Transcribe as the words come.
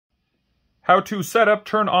how to set up,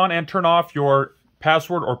 turn on, and turn off your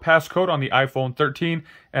password or passcode on the iPhone 13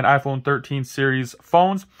 and iPhone 13 series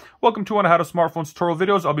phones. Welcome to one of How to Smartphone tutorial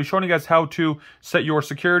videos. I'll be showing you guys how to set your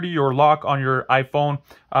security, your lock on your iPhone.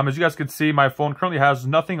 As you guys can see, my phone currently has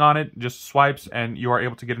nothing on it, just swipes, and you are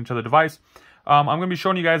able to get into the device. I'm going to be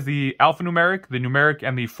showing you guys the alphanumeric, the numeric,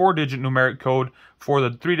 and the 4-digit numeric code for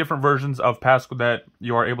the 3 different versions of passcode that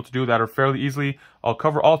you are able to do that are fairly easily. I'll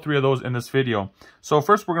cover all 3 of those in this video. So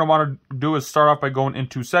first we're going to want to do is start off by going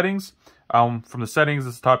into settings. From the settings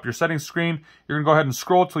at the top of your settings screen, you're going to go ahead and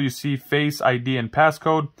scroll till you see Face ID and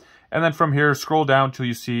passcode. And then from here, scroll down till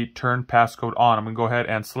you see Turn Passcode On. I'm going to go ahead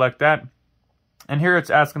and select that. And here it's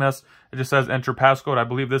asking us, it just says enter passcode. I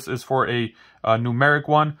believe this is for a numeric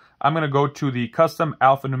one. I'm going to go to the custom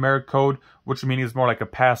alphanumeric code, which means it's more like a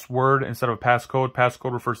password instead of a passcode.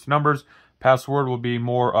 Passcode refers to numbers. Password will be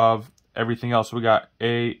more of everything else. So we got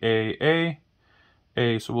A.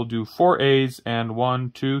 So we'll do 4 A's and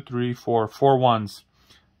 1, 2, 3, 4 ones.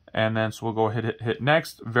 And then so we'll go ahead hit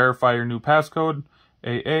next. Verify your new passcode.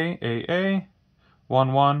 A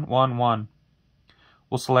 1111.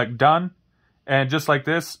 We'll select done. And just like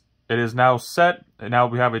this, it is now set. And now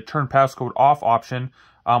we have a turn passcode off option.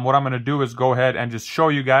 What I'm going to do is go ahead and just show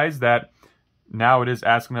you guys that now it is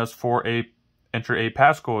asking us for enter a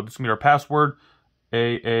passcode. This is going to be our password.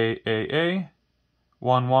 A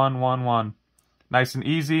 1111. Nice and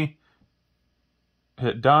easy.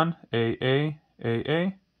 Hit done. A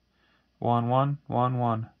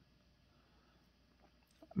 1111.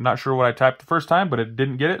 I'm not sure what I typed the first time, but it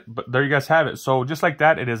didn't get it. But there you guys have it. So just like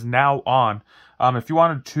that, it is now on. If you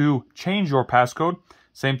wanted to change your passcode,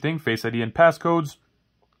 same thing, Face ID and passcodes.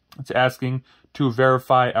 It's asking to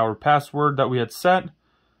verify our password that we had set.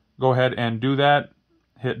 Go ahead and do that.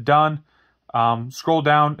 Hit done. Scroll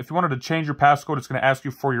down. If you wanted to change your passcode, it's going to ask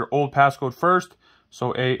you for your old passcode first.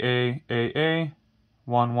 So A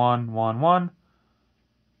 1111.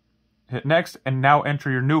 Hit next, and now enter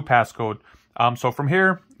your new passcode. So from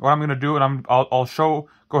here, what I'm going to do, and I'll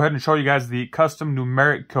go ahead and show you guys the custom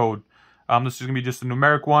numeric code. This is going to be just a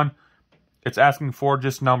numeric one. It's asking for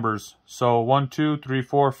just numbers. So 1, 2, 3,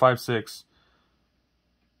 4, 5, 6.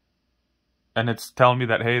 And it's telling me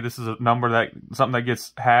that, hey, this is a number that something that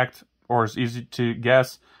gets hacked or is easy to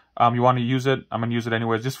guess. You want to use it. I'm going to use it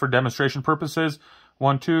anyways, just for demonstration purposes.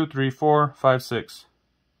 1, 2, 3, 4, 5, 6.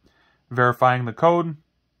 Verifying the code.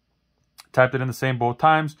 Typed it in the same both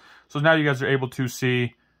times. So now you guys are able to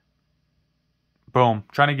see, boom,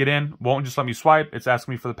 trying to get in, won't just let me swipe. It's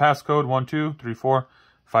asking me for the passcode, 1, 2, 3, 4,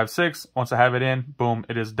 5, 6. Once I have it in, boom,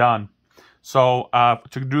 it is done. So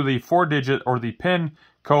to do the 4-digit or the PIN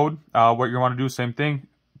code, what you want to do, same thing,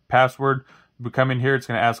 password. We come in here, it's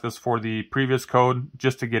going to ask us for the previous code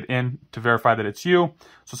just to get in to verify that it's you.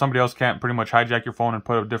 So somebody else can't pretty much hijack your phone and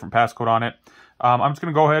put a different passcode on it. I'm just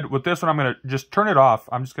going to go ahead with this one. I'm going to just turn it off.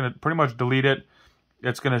 I'm just going to pretty much delete it.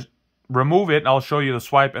 It's going to remove it. I'll show you the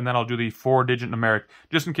swipe, and then I'll do the 4-digit numeric.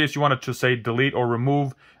 Just in case you wanted to say delete or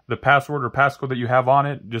remove the password or passcode that you have on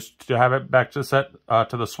it, just to have it back to set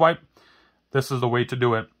to the swipe. This is the way to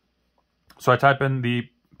do it. So I type in the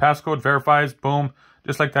passcode, verifies, boom.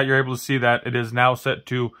 Just like that, you're able to see that it is now set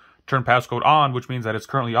to turn passcode on, which means that it's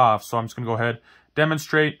currently off. So I'm just going to go ahead,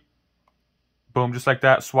 demonstrate. Boom, just like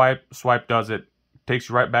that, swipe does it. Takes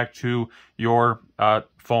you right back to your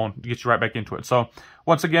phone, gets you right back into it. So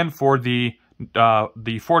once again, for the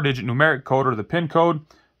 4-digit numeric code or the PIN code,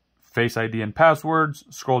 Face ID and passwords,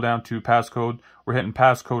 scroll down to passcode. We're hitting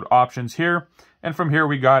passcode options here. And from here,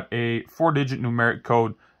 we got a 4-digit numeric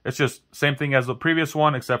code. It's just same thing as the previous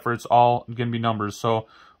one, except for it's all going to be numbers. So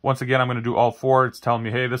once again, I'm going to do all 4. It's telling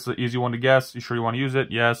me, hey, this is an easy one to guess. You sure you want to use it?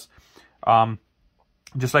 Yes.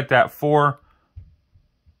 Just like that, 4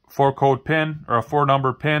 code PIN or a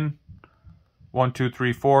 4-number PIN. 1, 2,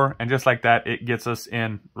 3, 4, and just like that, it gets us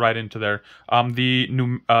in right into there. The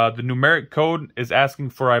numeric code is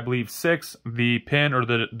asking for, I believe, 6. The PIN or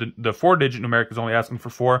the 4-digit numeric is only asking for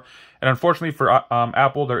 4. And unfortunately for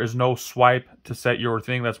Apple, there is no swipe to set your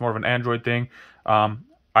thing. That's more of an Android thing.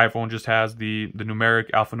 iPhone just has the numeric,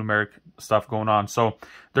 alphanumeric stuff going on. So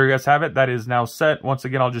there you guys have it. That is now set. Once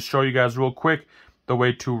again, I'll just show you guys real quick the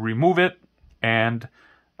way to remove it and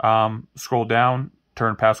scroll down.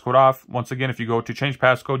 Turn passcode off. Once again, if you go to change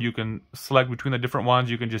passcode, you can select between the different ones.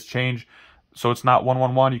 You can just change, so it's not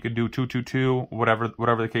 111. You can do 222, whatever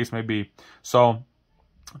the case may be. So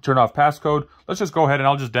turn off passcode. Let's just go ahead and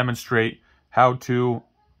I'll just demonstrate how to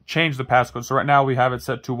change the passcode. So right now we have it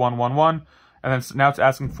set to 111, and then now it's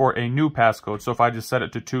asking for a new passcode. So if I just set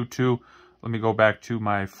it to 22, let me go back to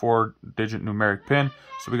my 4-digit numeric PIN.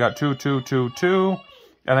 So we got 2222.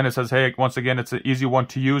 And then it says, hey, once again, it's an easy one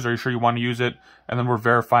to use. Are you sure you want to use it? And then we're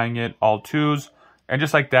verifying it, all 2s. And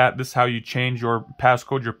just like that, this is how you change your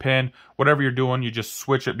passcode, your PIN, whatever you're doing, you just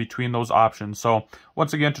switch it between those options. So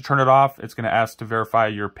once again, to turn it off, it's going to ask to verify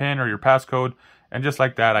your PIN or your passcode. And just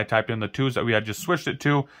like that, I typed in the 2s that we had just switched it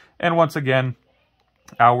to. And once again,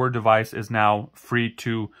 our device is now free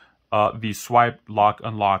to the swipe, lock,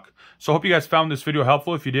 unlock. So I hope you guys found this video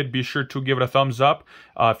helpful. If you did, be sure to give it a thumbs up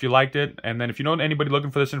if you liked it. And then if you know anybody looking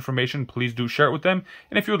for this information, please do share it with them.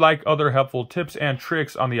 And if you would like other helpful tips and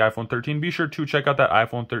tricks on the iPhone 13, be sure to check out that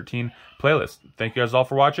iPhone 13 playlist. Thank you guys all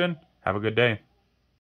for watching. Have a good day.